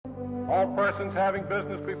All persons having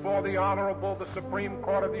business before the Honorable, the Supreme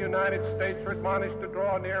Court of the United States are admonished to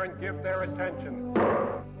draw near and give their attention.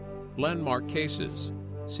 Landmark Cases,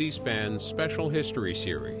 C-SPAN's special history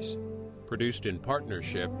series, produced in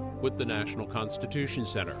partnership with the National Constitution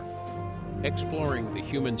Center, exploring the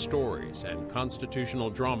human stories and constitutional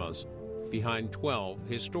dramas behind 12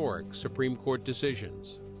 historic Supreme Court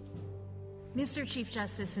decisions. Mr. Chief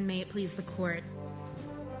Justice, and may it please the Court.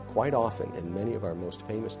 Quite often, and many of our most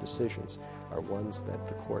famous decisions are ones that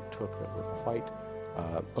the Court took that were quite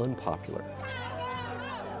unpopular.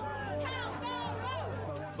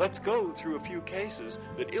 Let's go through a few cases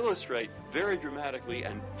that illustrate very dramatically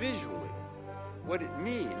and visually what it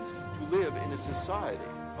means to live in a society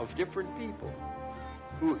of different people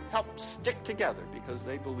who help stick together because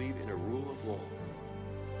they believe in a rule of law.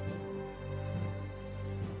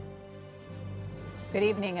 Good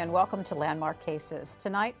evening and welcome to Landmark Cases.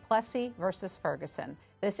 Tonight, Plessy versus Ferguson.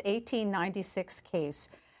 This 1896 case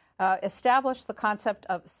established the concept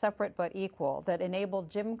of separate but equal that enabled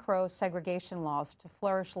Jim Crow segregation laws to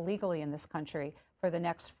flourish legally in this country for the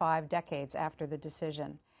next 5 decades after the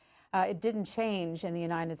decision. It didn't change in the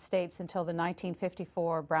United States until the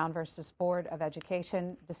 1954 Brown versus Board of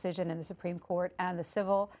Education decision in the Supreme Court and the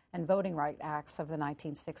Civil and Voting Rights Acts of the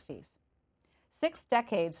 1960s. 6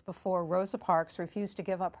 decades before Rosa Parks refused to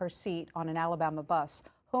give up her seat on an Alabama bus,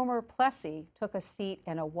 Homer Plessy took a seat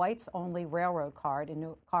in a whites-only railroad car in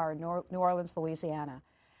New Orleans, Louisiana.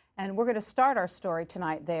 And we're going to start our story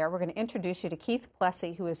tonight there. We're going to introduce you to Keith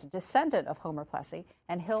Plessy, who is a descendant of Homer Plessy,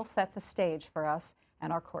 and he'll set the stage for us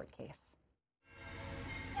and our court case.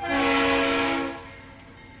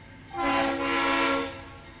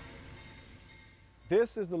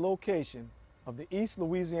 This is the location of the East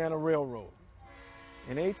Louisiana Railroad.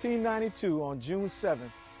 In 1892, on June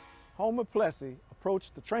 7th, Homer Plessy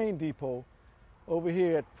approached the train depot over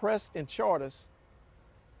here at Press and Charters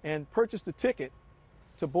and purchased a ticket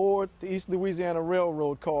to board the East Louisiana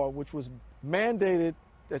Railroad car, which was mandated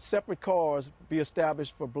that separate cars be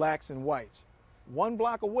established for blacks and whites. 1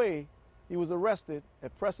 block away, he was arrested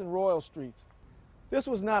at Press and Royal Streets. This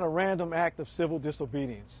was not a random act of civil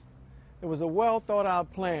disobedience. It was a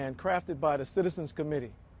well-thought-out plan crafted by the Citizens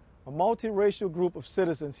Committee, a multiracial group of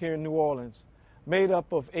citizens here in New Orleans, made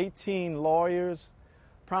up of 18 lawyers,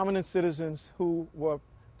 prominent citizens who were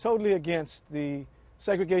totally against the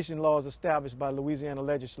segregation laws established by the Louisiana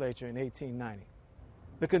legislature in 1890.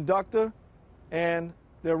 The conductor and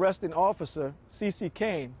the arresting officer, C.C.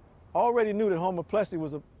 Kane, already knew that Homer Plessy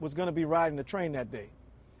was going to be riding the train that day.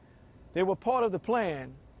 They were part of the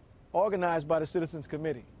plan organized by the Citizens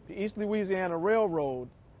Committee. The East Louisiana Railroad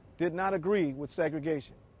did not agree with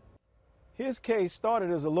segregation. His case started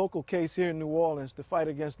as a local case here in New Orleans to fight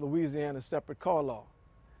against Louisiana's separate car law.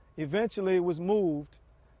 Eventually, it was moved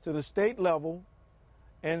to the state level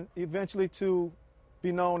and eventually to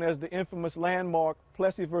be known as the infamous landmark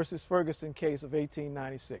Plessy versus Ferguson case of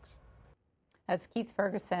 1896. That's Keith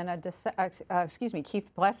Ferguson,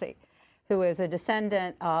 Keith Plessy, who is a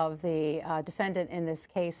descendant of the defendant in this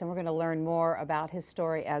case, and we're going to learn more about his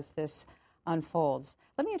story as this unfolds.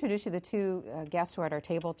 Let me introduce you to the 2 guests who are at our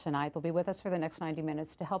table tonight. They'll be with us for the next 90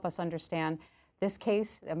 minutes to help us understand this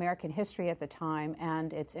case, American history at the time,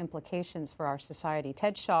 and its implications for our society.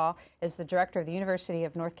 Ted Shaw is the director of the University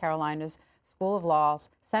of North Carolina's School of Law's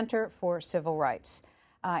Center for Civil Rights.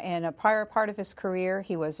 In a prior part of his career,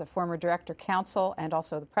 he was a former director counsel and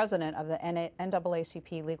also the president of the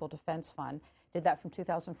NAACP Legal Defense Fund. Did that from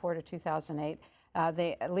 2004 to 2008.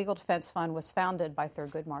 The Legal Defense Fund was founded by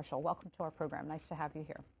Thurgood Marshall. Welcome to our program. Nice to have you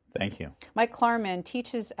here. Thank you. Mike Klarman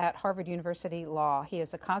teaches at Harvard University Law. He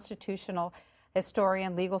is a constitutional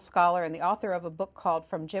historian, legal scholar, and the author of a book called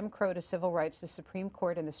From Jim Crow to Civil Rights, the Supreme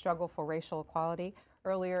Court and the Struggle for Racial Equality.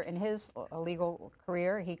 Earlier in his legal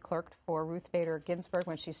career, he clerked for Ruth Bader Ginsburg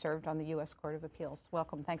when she served on the U.S. Court of Appeals.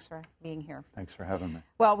 Welcome. Thanks for being here. Thanks for having me.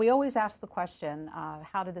 Well, we always ask the question,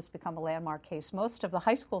 how did this become a landmark case? Most of the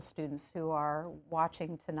high school students who are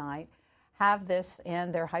watching tonight have this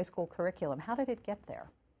in their high school curriculum. How did it get there?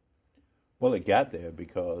 Well, it got there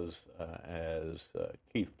because, as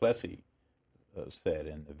Keith Plessy said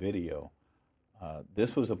in the video,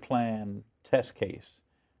 this was a planned test case.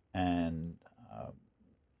 And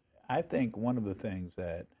I think one of the things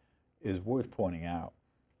that is worth pointing out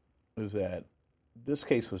is that this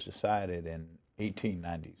case was decided in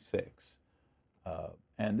 1896.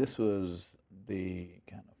 And this was the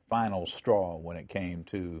kind of final straw when it came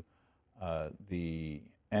to the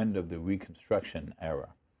end of the Reconstruction era.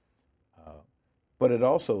 But it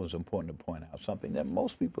also is important to point out something that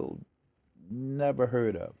most people never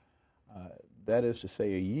heard of. That is to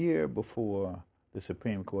say, a year before the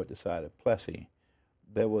Supreme Court decided Plessy,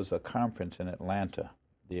 there was a conference in Atlanta,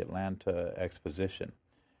 the Atlanta Exposition,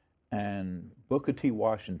 and Booker T.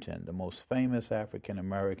 Washington, the most famous African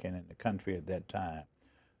American in the country at that time,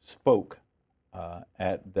 spoke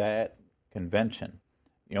at that convention,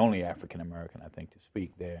 the only African American, I think, to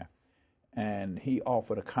speak there, and he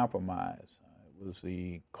offered a compromise. It was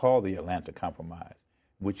called the Atlanta Compromise,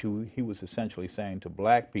 which he was essentially saying to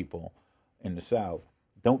black people in the South,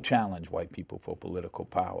 don't challenge white people for political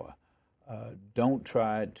power. Don't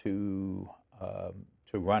try to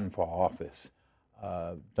run for office.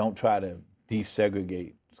 Don't try to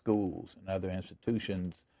desegregate schools and other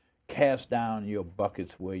institutions. Cast down your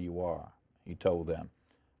buckets where you are, he told them.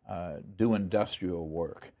 Do industrial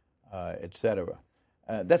work, etc.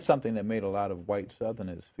 That's something that made a lot of white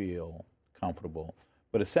Southerners feel comfortable.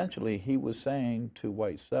 But essentially, he was saying to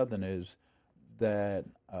white Southerners that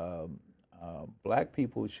black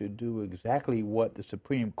people should do exactly what the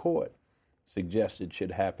Supreme Court suggested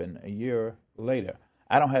should happen a year later.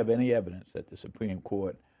 I don't have any evidence that the Supreme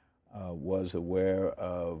Court was aware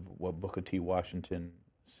of what Booker T. Washington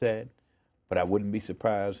said, but I wouldn't be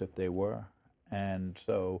surprised if they were. And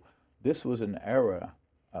so this was an era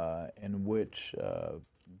in which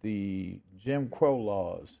the Jim Crow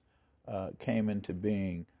laws came into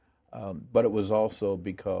being, but it was also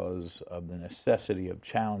because of the necessity of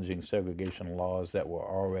challenging segregation laws that were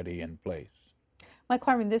already in place. Mike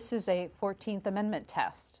Klarman, this is a 14th Amendment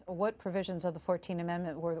test. What provisions of the 14th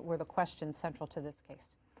Amendment were the questions central to this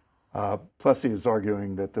case? Plessy is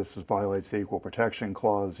arguing that this violates the Equal Protection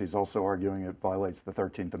Clause. He's also arguing it violates the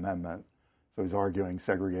 13th Amendment. So he's arguing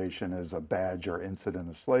segregation is a badge or incident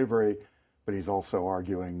of slavery, but he's also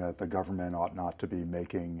arguing that the government ought not to be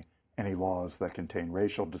making any laws that contain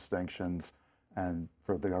racial distinctions, and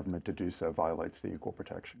for the government to do so violates the Equal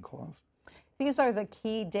Protection Clause. These are the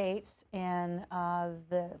key dates in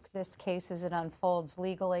this case as it unfolds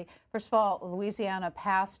legally. First of all, Louisiana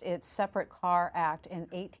passed its Separate Car Act in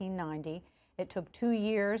 1890. It took 2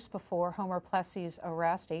 years before Homer Plessy's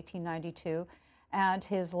arrest, 1892, and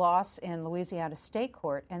his loss in Louisiana State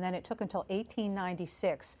Court. And then it took until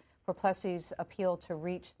 1896 for Plessy's appeal to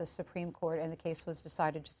reach the Supreme Court, and the case was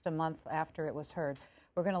decided just a month after it was heard.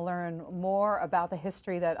 We're going to learn more about the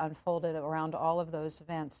history that unfolded around all of those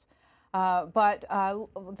events. But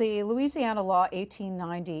the Louisiana law,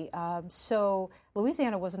 1890, so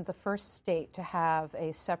Louisiana wasn't the first state to have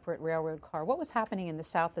a separate railroad car. What was happening in the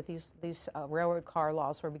South that these railroad car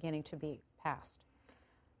laws were beginning to be passed?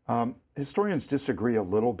 Historians disagree a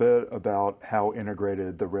little bit about how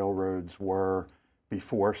integrated the railroads were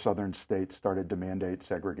before Southern states started to mandate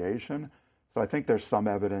segregation. So I think there's some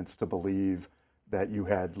evidence to believe that you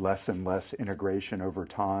had less and less integration over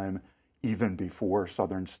time, even before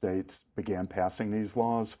Southern states began passing these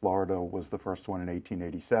laws. Florida was the first one in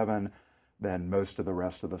 1887. Then most of the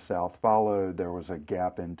rest of the South followed. There was a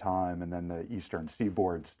gap in time, and then the eastern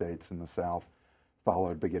seaboard states in the South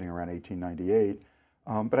followed beginning around 1898.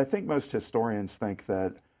 But I think most historians think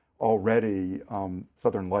that already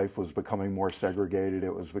Southern life was becoming more segregated.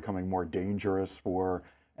 It was becoming more dangerous for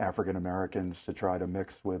African Americans to try to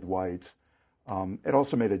mix with whites. It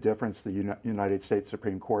also made a difference. The United States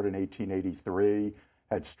Supreme Court in 1883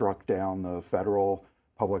 had struck down the federal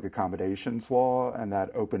public accommodations law, and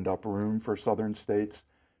that opened up room for Southern states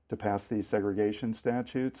to pass these segregation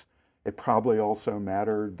statutes. It probably also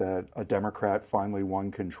mattered that a Democrat finally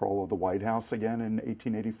won control of the White House again in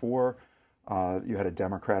 1884. You had a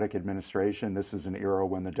Democratic administration. This is an era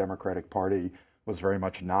when the Democratic Party was very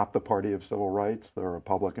much not the party of civil rights. The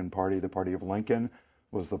Republican Party, the party of Lincoln,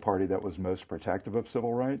 was the party that was most protective of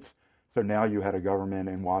civil rights. So now you had a government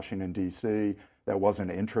in Washington, D.C. that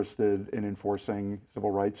wasn't interested in enforcing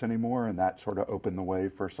civil rights anymore, and that sort of opened the way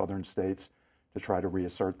for Southern states to try to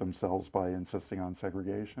reassert themselves by insisting on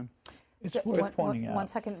segregation. It's worth pointing out. 1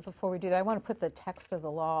 second before we do that, I want to put the text of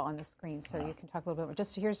the law on the screen so you can talk a little bit more.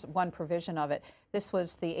 Just here's one provision of it. This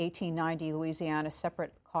was the 1890 Louisiana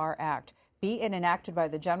Separate Car Act. Be it enacted by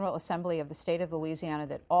the General Assembly of the State of Louisiana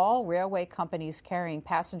that all railway companies carrying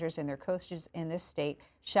passengers in their coaches in this state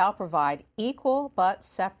shall provide equal but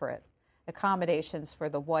separate accommodations for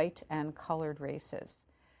the white and colored races.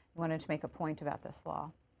 You wanted to make a point about this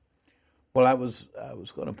law. Well, I was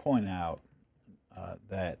going to point out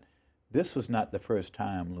that this was not the first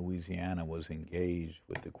time Louisiana was engaged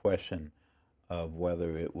with the question of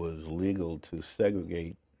whether it was legal to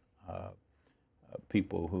segregate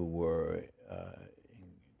people who were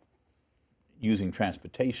using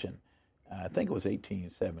transportation. I think it was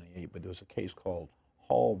 1878, but there was a case called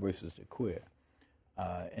Hall versus DeQueer,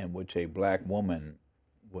 in which a black woman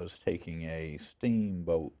was taking a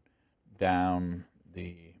steamboat down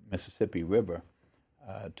the Mississippi River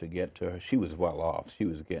to get to her. She was well off. She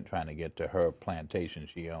was trying to get to her plantation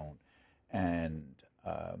she owned, and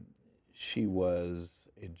she was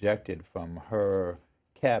ejected from her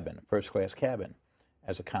cabin, first-class cabin,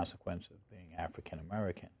 as a consequence of being African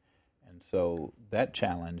American. And so that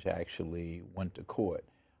challenge actually went to court,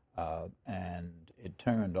 and it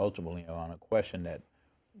turned ultimately on a question that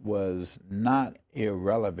was not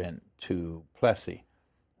irrelevant to Plessy,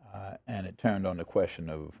 and it turned on the question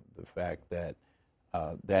of the fact that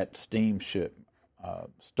that steamship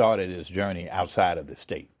started its journey outside of the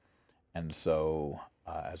state. And so,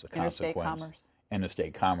 as a consequence,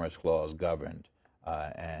 interstate commerce clause governed,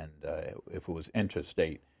 and if it was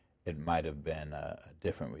interstate, it might have been a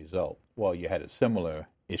different result. Well, you had a similar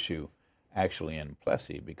issue actually in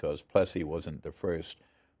Plessy, because Plessy wasn't the first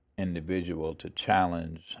individual to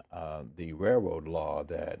challenge the railroad law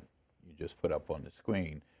that you just put up on the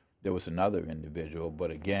screen. There was another individual,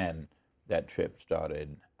 but again, that trip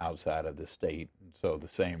started outside of the state, and so the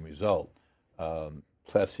same result.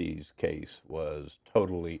 Plessy's case was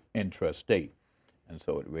totally intrastate, and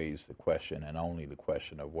so it raised the question, and only the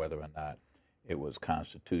question, of whether or not it was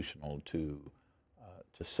constitutional to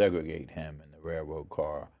segregate him in the railroad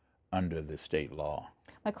car under the state law.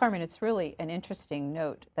 Mike Klarman, it's really an interesting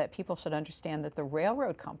note that people should understand that the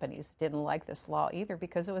railroad companies didn't like this law either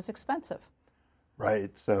because it was expensive.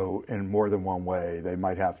 Right. So in more than one way, they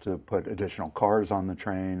might have to put additional cars on the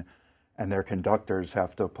train, and their conductors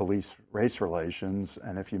have to police race relations.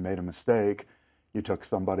 And if you made a mistake, you took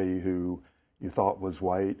somebody who you thought was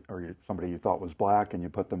white or somebody you thought was black, and you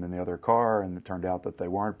put them in the other car, and it turned out that they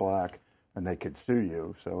weren't black, and they could sue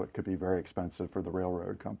you. So it could be very expensive for the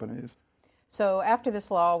railroad companies. So after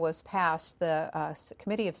this law was passed, the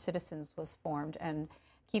Committee of Citizens was formed, and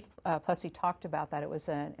Keith Plessy talked about that. It was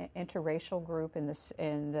an interracial group in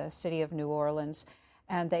the city of New Orleans,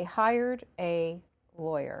 and they hired a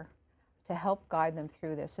lawyer to help guide them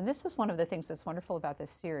through this. And this is one of the things that's wonderful about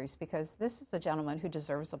this series, because this is a gentleman who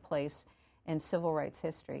deserves a place in civil rights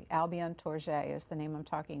history. Albion Tourget is the name I'm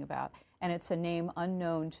talking about, and it's a name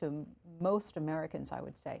unknown to most Americans, I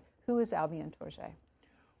would say. Who is Albion Tourget?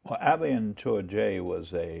 Well, Albion Tourget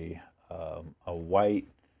was a white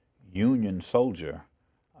Union soldier.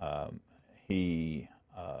 He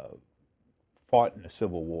fought in the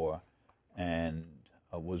Civil War and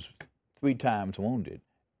was 3 times wounded,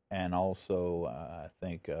 and also, I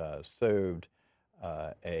think, served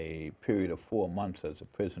a period of 4 months as a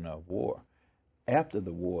prisoner of war. After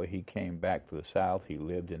the war, he came back to the South. He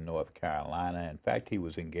lived in North Carolina. In fact, he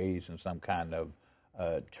was engaged in some kind of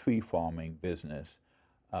tree farming business.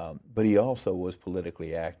 But he also was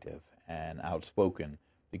politically active and outspoken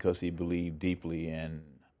because he believed deeply in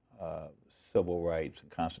civil rights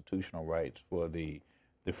and constitutional rights for the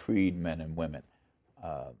freed men and women,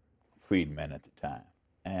 freedmen at the time.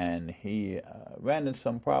 And he ran into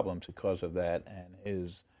some problems because of that, and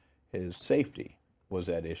his safety was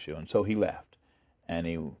at issue. And so he left, and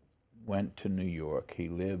he went to New York. He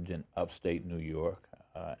lived in upstate New York,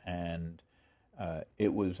 and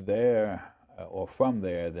it was there, or from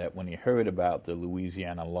there, that when he heard about the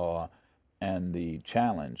Louisiana law and the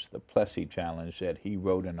challenge, the Plessy challenge, that he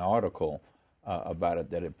wrote an article about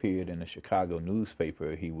it that appeared in the Chicago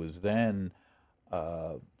newspaper. He was then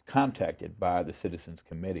contacted by the Citizens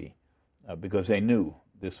Committee because they knew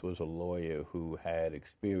this was a lawyer who had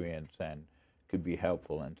experience and could be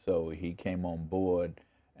helpful. And so he came on board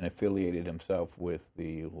and affiliated himself with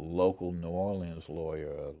the local New Orleans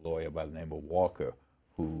lawyer, a lawyer by the name of Walker,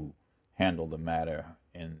 who handled the matter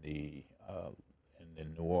in the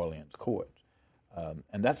New Orleans courts.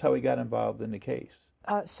 And that's how he got involved in the case.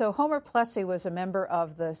 So Homer Plessy was a member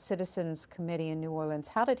of the Citizens Committee in New Orleans.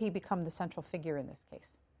 How did he become the central figure in this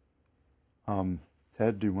case?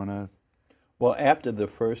 Ted, do you want to? Well, after the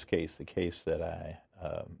first case, the case that I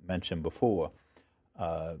mentioned before,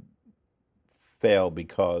 failed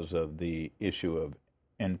because of the issue of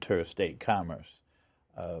interstate commerce,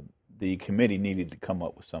 the committee needed to come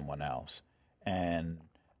up with someone else. And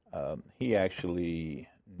he actually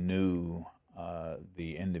knew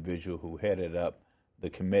the individual who headed up the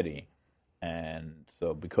committee. And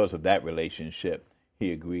so because of that relationship,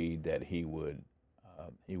 he agreed that he would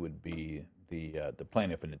be the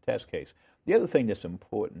plaintiff in the test case. The other thing that's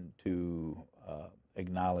important to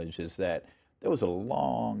acknowledge is that there was a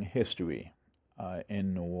long history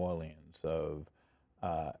in New Orleans of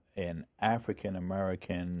an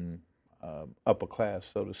African-American upper class,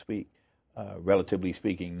 so to speak, relatively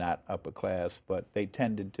speaking, not upper class, but they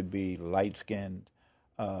tended to be light-skinned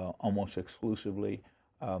almost exclusively.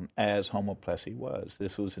 as Homer Plessy was.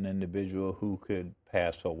 This was an individual who could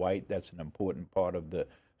pass for white. That's an important part of the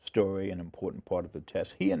story, an important part of the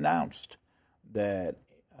test. He announced that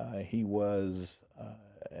he was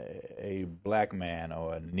a black man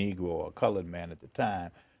or a Negro or a colored man at the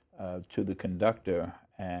time to the conductor,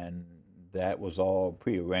 and that was all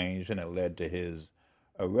prearranged, and it led to his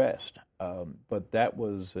arrest. But that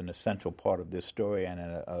was an essential part of this story and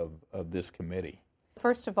of this committee.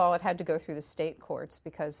 First of all, it had to go through the state courts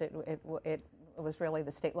because it was really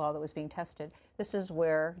the state law that was being tested. This is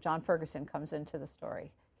where John Ferguson comes into the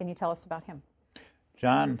story. Can you tell us about him?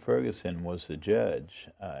 John Ferguson was the judge.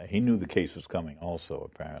 He knew the case was coming also,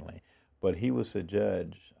 apparently, but he was the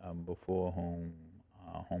judge before whom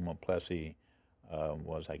Homer Plessy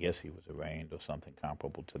was, I guess he was arraigned or something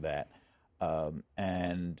comparable to that.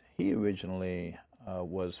 And he originally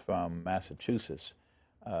was from Massachusetts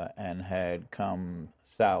and had come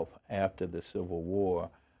south after the Civil War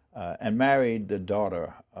and married the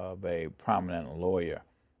daughter of a prominent lawyer.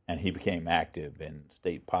 And he became active in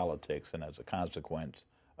state politics, and as a consequence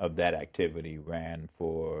of that activity, ran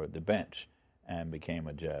for the bench and became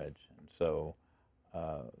a judge. And so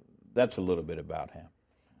that's a little bit about him.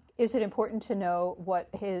 Is it important to know what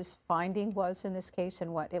his finding was in this case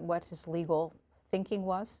and what his legal thinking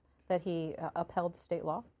was, that he upheld the state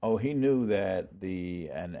law? Oh, he knew that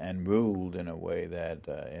and ruled in a way that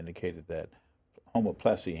indicated that Homer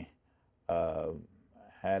Plessy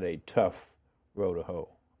had a tough row to hoe.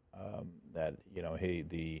 That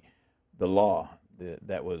the law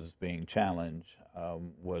that was being challenged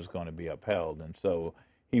was going to be upheld, and so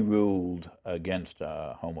he ruled against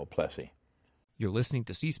Homer Plessy. You're listening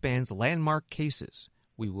to C-SPAN's Landmark Cases.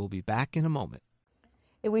 We will be back in a moment.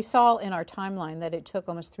 We saw in our timeline that it took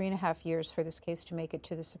almost 3.5 years for this case to make it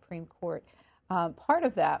to the Supreme Court. Part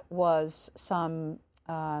of that was some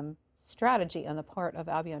strategy on the part of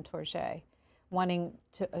Albion Tourget,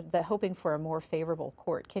 hoping for a more favorable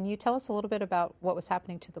court. Can you tell us a little bit about what was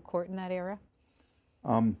happening to the court in that era?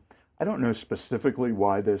 I don't know specifically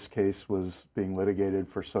why this case was being litigated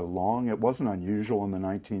for so long. It wasn't unusual in the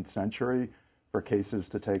 19th century for cases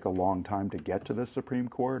to take a long time to get to the Supreme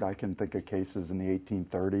Court. I can think of cases in the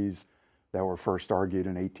 1830s that were first argued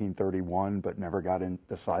in 1831 but never got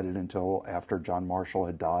decided until after John Marshall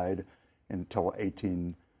had died, until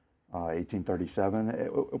 1837.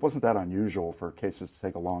 It wasn't that unusual for cases to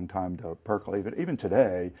take a long time to percolate. But even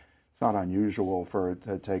today, it's not unusual for it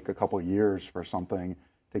to take a couple of years for something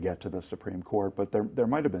to get to the Supreme Court. But there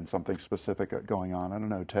might have been something specific going on. I don't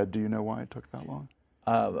know. Ted, do you know why it took that long?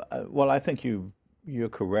 Well, I think you're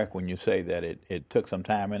correct when you say that it took some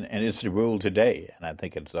time, and it's the rule today. And I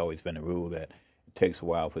think it's always been a rule that it takes a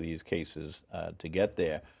while for these cases to get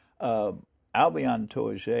there. Albion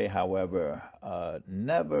Tourget, however,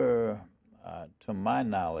 never, to my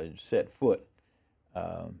knowledge, set foot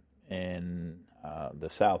in the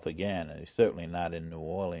South again, and certainly not in New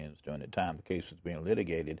Orleans during the time the case was being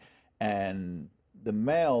litigated. And the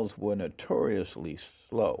mails were notoriously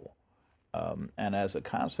slow. And as a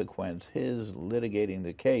consequence, his litigating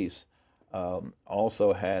the case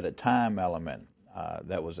also had a time element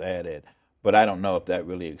that was added. But I don't know if that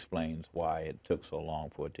really explains why it took so long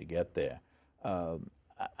for it to get there.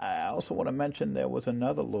 I also want to mention there was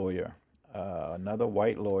another lawyer, another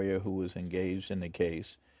white lawyer who was engaged in the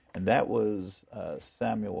case, and that was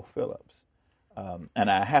Samuel Phillips. And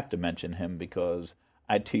I have to mention him because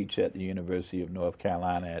I teach at the University of North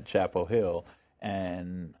Carolina at Chapel Hill,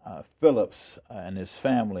 and Phillips and his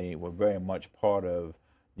family were very much part of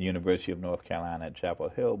the University of North Carolina at Chapel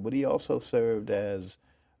Hill, but he also served as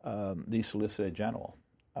the Solicitor General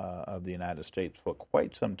of the United States for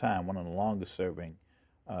quite some time, one of the longest-serving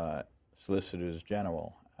Solicitors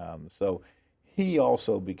General. So he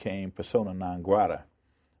also became persona non grata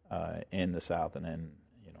in the South, and then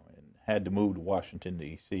had to move to Washington,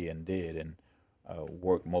 D.C., and did, and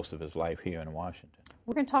worked most of his life here in Washington.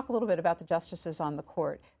 We're going to talk a little bit about the justices on the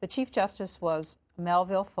court. The Chief Justice was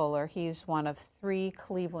Melville Fuller. He's one of 3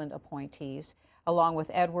 Cleveland appointees, along with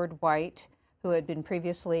Edward White, who had been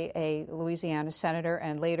previously a Louisiana senator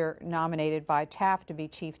and later nominated by Taft to be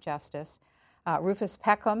Chief Justice, Rufus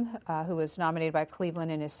Peckham, who was nominated by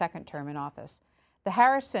Cleveland in his second term in office. The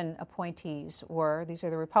Harrison appointees were, these are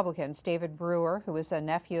the Republicans, David Brewer, who was a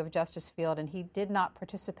nephew of Justice Field, and he did not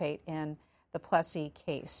participate in the Plessy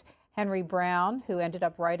case, Henry Brown, who ended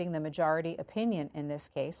up writing the majority opinion in this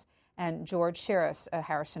case, and George Sherris, a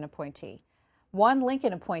Harrison appointee. One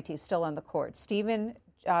Lincoln appointee still on the court, Stephen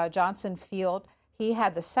Johnson Field. He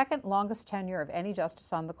had the second longest tenure of any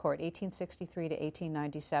justice on the court, 1863 to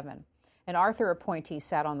 1897. An Arthur appointee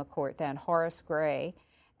sat on the court then, Horace Gray,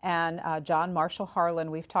 And John Marshall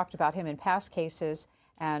Harlan, we've talked about him in past cases,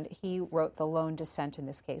 and he wrote the lone dissent in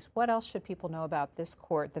this case. What else should people know about this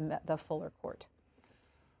court, the Fuller Court?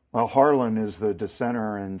 Well, Harlan is the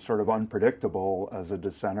dissenter and sort of unpredictable as a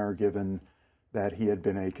dissenter, given that he had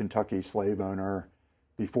been a Kentucky slave owner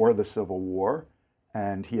before the Civil War,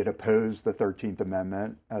 and he had opposed the 13th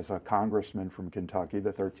Amendment as a congressman from Kentucky.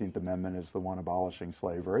 The 13th Amendment is the one abolishing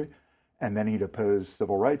slavery. And then he'd opposed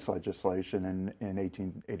civil rights legislation in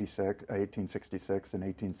 1866 and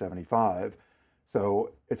 1875.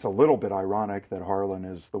 So it's a little bit ironic that Harlan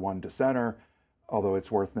is the one dissenter, although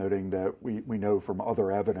it's worth noting that we know from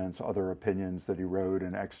other evidence, other opinions that he wrote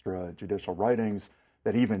in extrajudicial writings,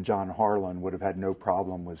 that even John Harlan would have had no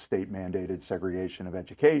problem with state-mandated segregation of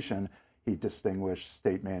education. He distinguished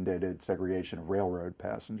state-mandated segregation of railroad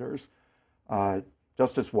passengers.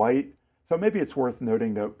 Justice White, so maybe it's worth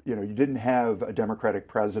noting that you didn't have a Democratic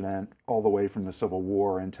president all the way from the Civil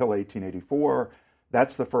War until 1884.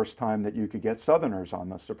 That's the first time that you could get Southerners on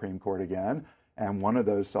the Supreme Court again. And one of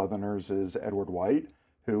those Southerners is Edward White,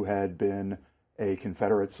 who had been a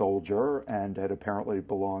Confederate soldier and had apparently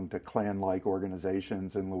belonged to Klan-like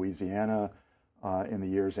organizations in Louisiana in the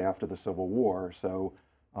years after the Civil War. So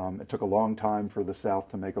it took a long time for the South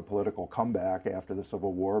to make a political comeback after the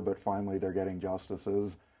Civil War, but finally they're getting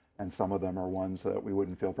justices, and some of them are ones that we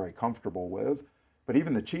wouldn't feel very comfortable with. But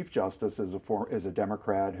even the Chief Justice is a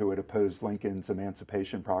Democrat who had opposed Lincoln's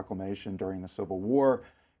Emancipation Proclamation during the Civil War,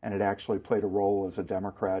 and had actually played a role as a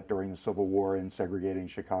Democrat during the Civil War in segregating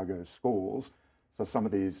Chicago's schools. So some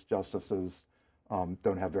of these justices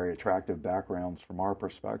don't have very attractive backgrounds from our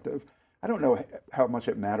perspective. I don't know how much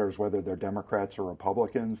it matters whether they're Democrats or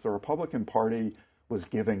Republicans. The Republican Party was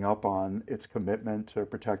giving up on its commitment to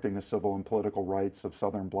protecting the civil and political rights of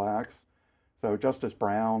Southern blacks. So Justice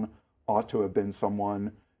Brown ought to have been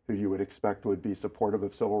someone who you would expect would be supportive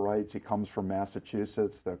of civil rights. He comes from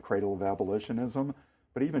Massachusetts, the cradle of abolitionism.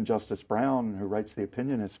 But even Justice Brown, who writes the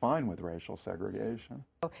opinion, is fine with racial segregation.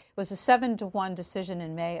 It was a 7-1 decision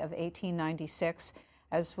in May of 1896.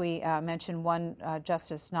 As we mentioned, one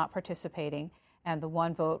justice not participating, and the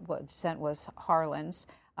one vote dissent was Harlan's.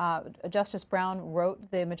 Justice Brown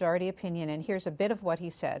wrote the majority opinion, and here's a bit of what he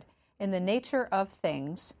said. In the nature of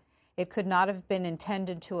things, it could not have been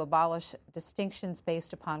intended to abolish distinctions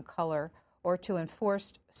based upon color or to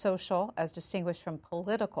enforce social, as distinguished from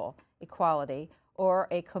political, equality, or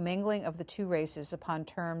a commingling of the two races upon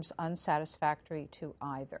terms unsatisfactory to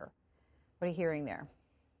either. What are you hearing there,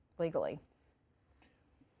 legally?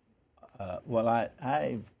 Well,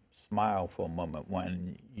 I smiled for a moment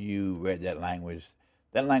when you read that language.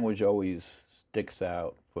 That language always sticks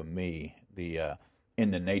out for me,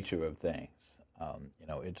 in the nature of things.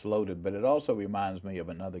 It's loaded, but it also reminds me of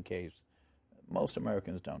another case most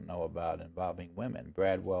Americans don't know about involving women,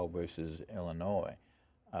 Bradwell versus Illinois.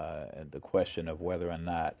 The question of whether or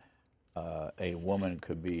not a woman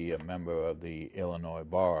could be a member of the Illinois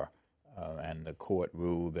bar, and the court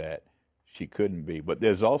ruled that she couldn't be. But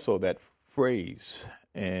there's also that phrase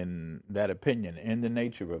in that opinion, in the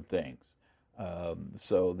nature of things.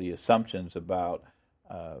 So the assumptions about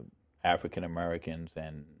African Americans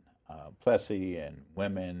and Plessy and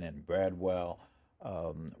women and Bradwell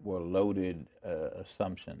were loaded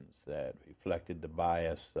assumptions that reflected the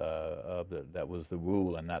bias that was the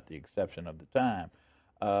rule and not the exception of the time.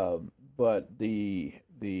 But the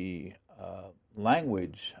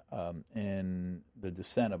language in the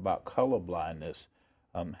dissent about colorblindness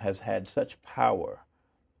has had such power,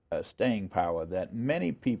 staying power, that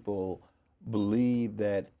many people believe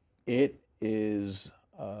that it is,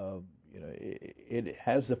 it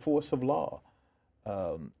has the force of law.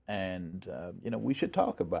 We should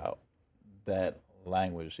talk about that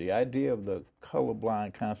language. The idea of the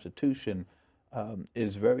colorblind Constitution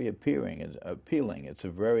is very appealing. It's a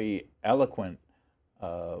very eloquent,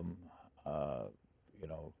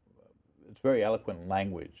 it's very eloquent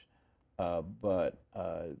language. But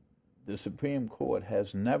the Supreme Court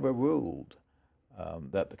has never ruled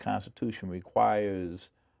that the Constitution requires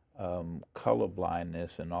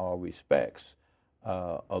colorblindness in all respects.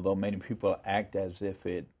 Although many people act as if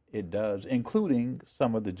it does, including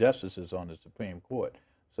some of the justices on the Supreme Court.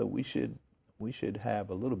 So we should have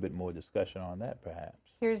a little bit more discussion on that, perhaps.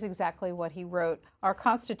 Here's exactly what he wrote. Our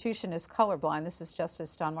Constitution is colorblind. This is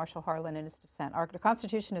Justice John Marshall Harlan in his dissent. Our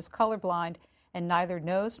Constitution is colorblind and neither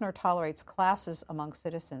knows nor tolerates classes among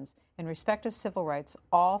citizens. In respect of civil rights,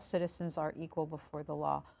 all citizens are equal before the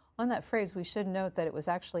law. On that phrase, we should note that it was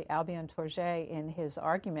actually Albion Tourget in his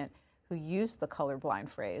argument who used the colorblind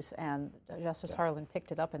phrase, and Justice Harlan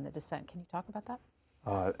picked it up in the dissent. Can you talk about that?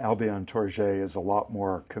 Albion Tourget is a lot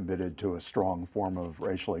more committed to a strong form of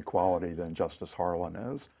racial equality than Justice Harlan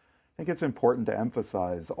is. I think it's important to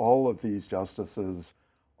emphasize all of these justices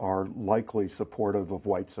are likely supportive of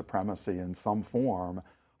white supremacy in some form.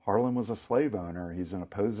 Harlan was a slave owner. He's an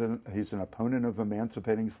opponent of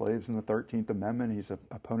emancipating slaves in the 13th Amendment. He's an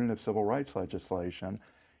opponent of civil rights legislation.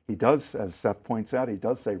 He does, as Seth points out, he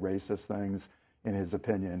does say racist things in his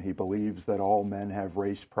opinion. He believes that all men have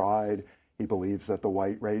race pride. He believes that the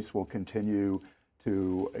white race will continue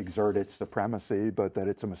to exert its supremacy, but that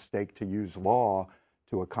it's a mistake to use law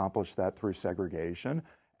to accomplish that through segregation.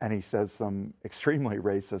 And he says some extremely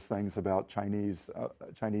racist things about Chinese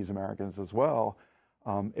Americans as well.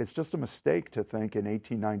 It's just a mistake to think in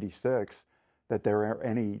 1896 that there are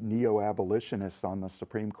any neo-abolitionists on the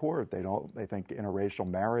Supreme Court. They think interracial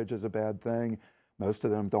marriage is a bad thing. Most of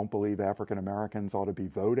them don't believe African Americans ought to be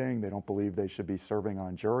voting. They don't believe they should be serving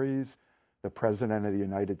on juries. The President of the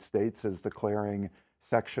United States is declaring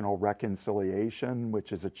sectional reconciliation,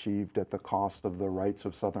 which is achieved at the cost of the rights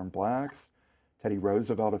of Southern blacks. Teddy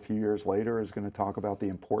Roosevelt, a few years later, is going to talk about the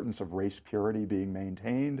importance of race purity being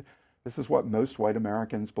maintained. This is what most white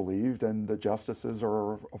Americans believed, and the justices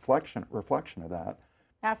are a reflection of that.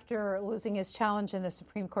 After losing his challenge in the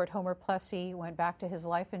Supreme Court, Homer Plessy went back to his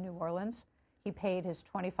life in New Orleans. He paid his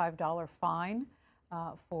 $25 fine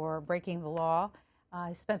for breaking the law.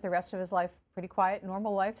 He spent the rest of his life pretty quiet,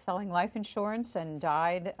 normal life, selling life insurance, and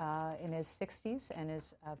died in his 60s and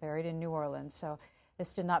is buried in New Orleans. So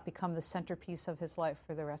this did not become the centerpiece of his life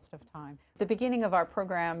for the rest of time. At the beginning of our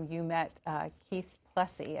program, you met Keith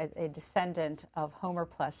Plessy, a descendant of Homer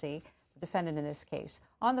Plessy, the defendant in this case.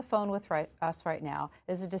 On the phone with us right now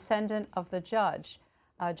is a descendant of the judge,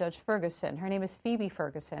 Judge Ferguson. Her name is Phoebe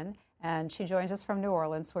Ferguson, and she joins us from New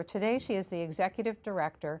Orleans, where today she is the executive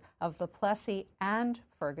director of the Plessy and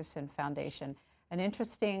Ferguson Foundation, an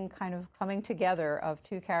interesting kind of coming together of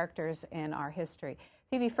two characters in our history.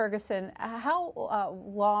 Phoebe Ferguson, how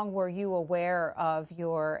long were you aware of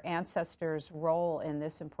your ancestors' role in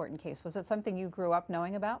this important case? Was it something you grew up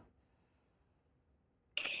knowing about?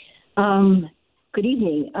 Good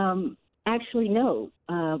evening. Actually, no.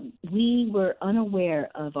 We were unaware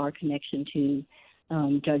of our connection to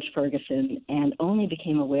Judge Ferguson and only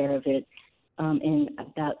became aware of it in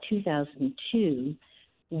about 2002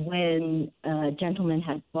 when a gentleman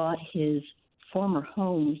had bought his former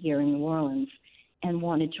home here in New Orleans and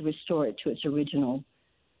wanted to restore it to its original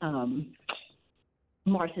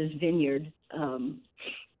Martha's Vineyard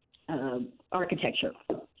architecture.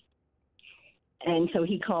 And so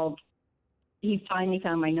he finally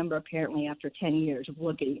found my number apparently after 10 years of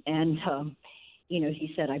looking. And,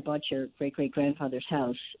 he said, I bought your great-great-grandfather's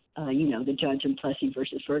house, the judge in Plessy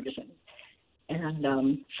versus Ferguson.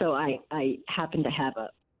 And so I happened to have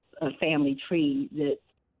a family tree that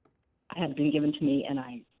had been given to me, and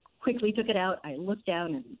I quickly took it out. I looked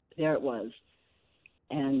down, and there it was.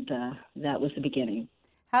 And that was the beginning.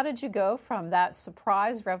 How did you go from that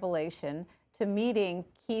surprise revelation to meeting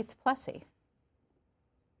Keith Plessy?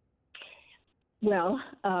 Well,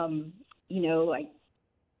 I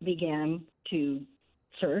began to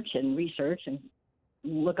search and research and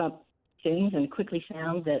look up things and quickly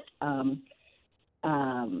found that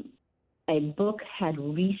a book had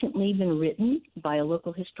recently been written by a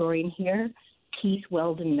local historian here, Keith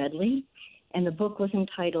Weldon Medley, and the book was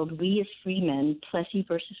entitled We as Free Men, Plessy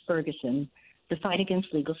versus Ferguson, The Fight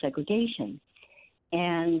Against Legal Segregation.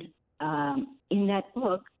 And in that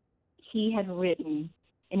book, he had written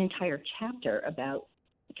an entire chapter about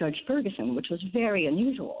Judge Ferguson, which was very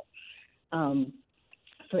unusual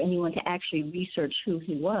for anyone to actually research who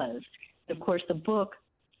he was. Of course, the book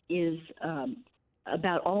is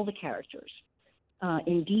about all the characters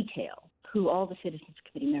in detail, who all the Citizens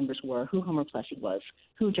Committee members were, who Homer Plessy was,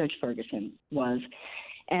 who Judge Ferguson was.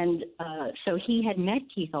 And so he had met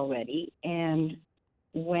Keith already, and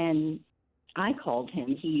when I called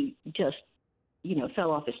him, he just,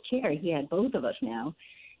 fell off his chair. He had both of us now,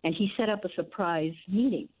 and he set up a surprise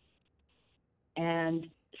meeting. And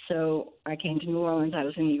so I came to New Orleans. I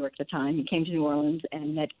was in New York at the time. He came to New Orleans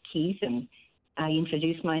and met Keith, and I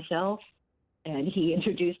introduced myself, and he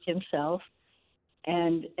introduced himself.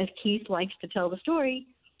 And as Keith likes to tell the story,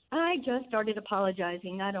 I just started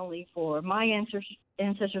apologizing not only for my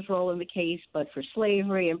ancestors' role in the case, but for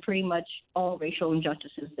slavery and pretty much all racial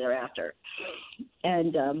injustices thereafter.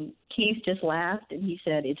 And Keith just laughed, and he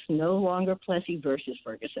said, it's no longer Plessy versus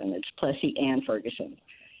Ferguson. It's Plessy and Ferguson.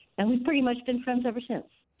 And we've pretty much been friends ever since.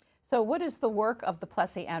 So what is the work of the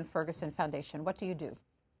Plessy and Ferguson Foundation? What do you do?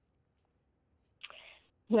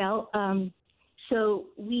 Well, so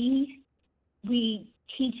we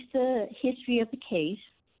teach the history of the case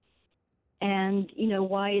and, you know,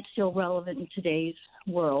 why it's still relevant in today's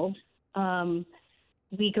world.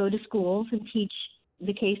 We go to schools and teach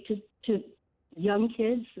the case to young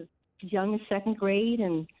kids, as young as second grade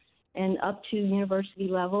and up to university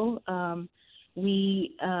level.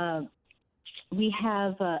 We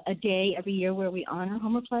have a day every year where we honor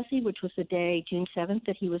Homer Plessy, which was the day, June 7th,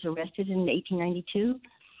 that he was arrested in 1892.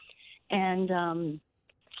 And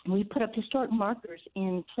we put up historic markers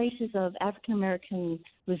in places of African-American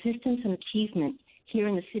resistance and achievement here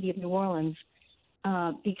in the city of New Orleans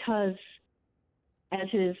because, as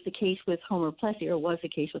is the case with Homer Plessy, or was the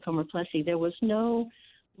case with Homer Plessy, there was no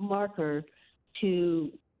marker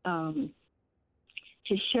to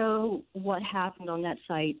show what happened on that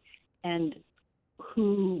site and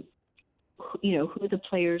who the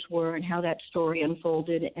players were and how that story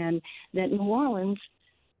unfolded, and that New Orleans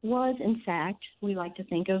was, in fact, we like to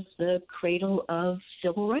think of the cradle of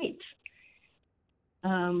civil rights.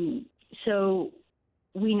 So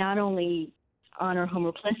we not only honor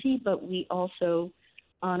Homer Plessy, but we also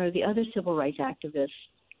honor the other civil rights activists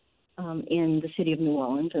in the city of New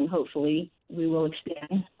Orleans, and hopefully we will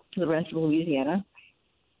expand to the rest of Louisiana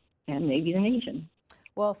and maybe the nation.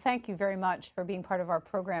 Well, thank you very much for being part of our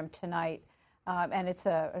program tonight. And it's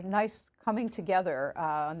a nice coming together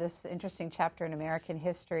on this interesting chapter in American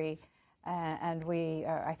history. And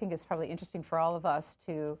I think it's probably interesting for all of us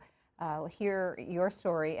to hear your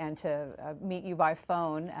story and to meet you by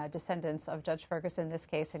phone, descendants of Judge Ferguson in this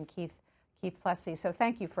case, and Keith Plessy. So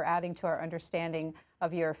thank you for adding to our understanding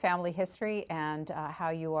of your family history and how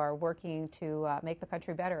you are working to make the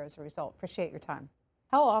country better as a result. Appreciate your time.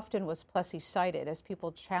 How often was Plessy cited as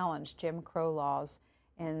people challenged Jim Crow laws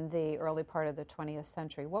in the early part of the 20th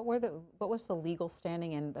century? What was the legal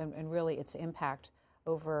standing and really its impact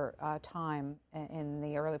over time in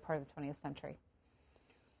the early part of the 20th century?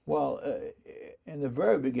 Well, in the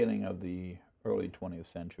very beginning of the early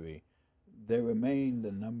 20th century, there remained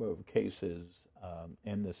a number of cases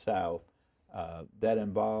in the South that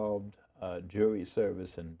involved jury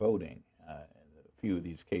service and voting. A few of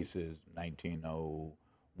these cases, 1901,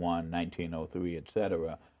 1903, et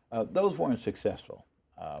cetera, those weren't successful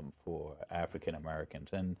for African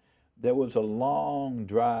Americans. And there was a long,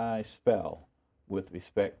 dry spell with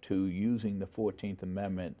respect to using the 14th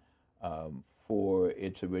Amendment for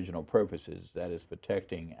its original purposes, that is,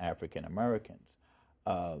 protecting African Americans.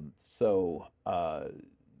 So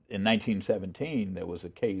in 1917, there was a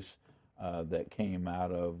case that came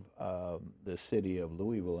out of the city of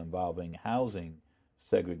Louisville involving housing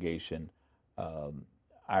segregation.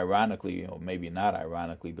 Ironically, or maybe not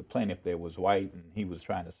ironically, the plaintiff there was white, and he was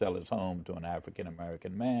trying to sell his home to an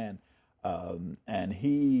African-American man, and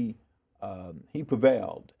he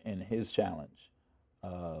prevailed in his challenge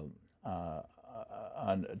to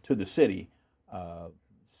the city,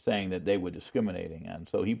 saying that they were discriminating, and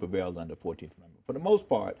so he prevailed under the 14th Amendment. For the most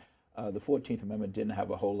part, the 14th Amendment didn't have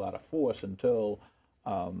a whole lot of force until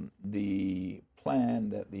the plan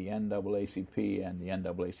that the NAACP and the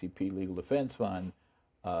NAACP Legal Defense Fund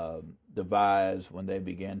devised when they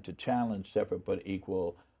began to challenge separate but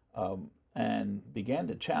equal, and began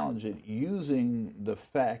to challenge it using the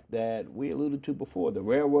fact that we alluded to before. The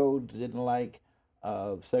railroads didn't like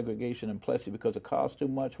segregation in Plessy because it cost too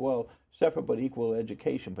much. Well, separate but equal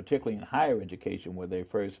education, particularly in higher education where they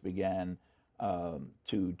first began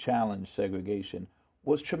to challenge segregation,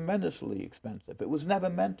 was tremendously expensive. It was never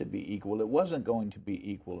meant to be equal. It wasn't going to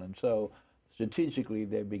be equal. And so strategically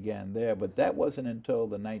they began there. But that wasn't until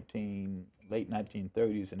the late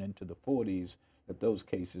 1930s and into the 40s that those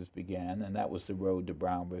cases began, and that was the road to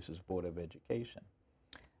Brown versus Board of Education.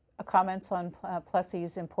 Comments on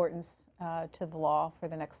Plessy's importance to the law for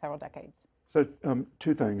the next several decades? So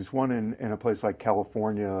two things. One, in a place like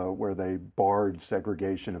California, where they barred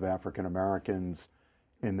segregation of African Americans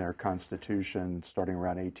in their constitution starting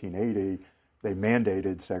around 1880, they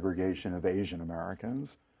mandated segregation of Asian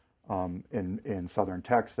Americans. In southern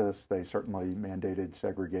Texas, they certainly mandated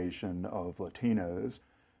segregation of Latinos.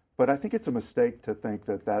 But I think it's a mistake to think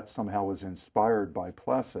that that somehow was inspired by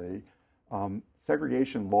Plessy.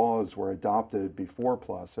 Segregation laws were adopted before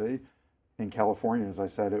Plessy. In California, as I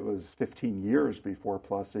said, it was 15 years before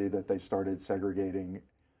Plessy that they started segregating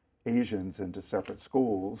Asians into separate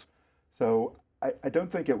schools. So I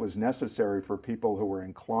don't think it was necessary for people who were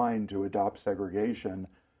inclined to adopt segregation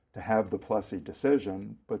to have the Plessy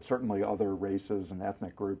decision, but certainly other races and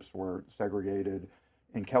ethnic groups were segregated.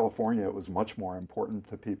 In California, it was much more important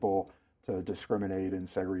to people to discriminate and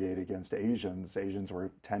segregate against Asians. Asians were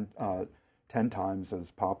 10 times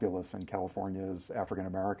as populous in California as African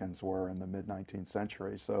Americans were in the mid-19th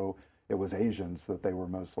century. So it was Asians that they were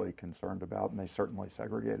mostly concerned about, and they certainly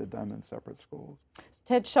segregated them in separate schools.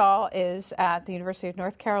 Ted Shaw is at the University of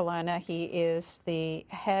North Carolina. He is the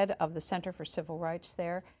head of the Center for Civil Rights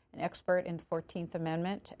there, an expert in the 14th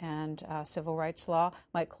Amendment and civil rights law.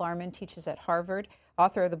 Mike Klarman teaches at Harvard,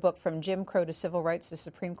 author of the book From Jim Crow to Civil Rights, the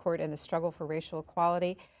Supreme Court and the Struggle for Racial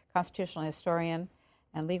Equality, constitutional historian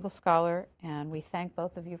and legal scholar. And we thank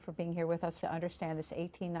both of you for being here with us to understand this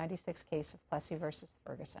 1896 case of Plessy versus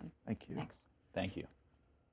Ferguson. Thank you. Thanks. Thank you.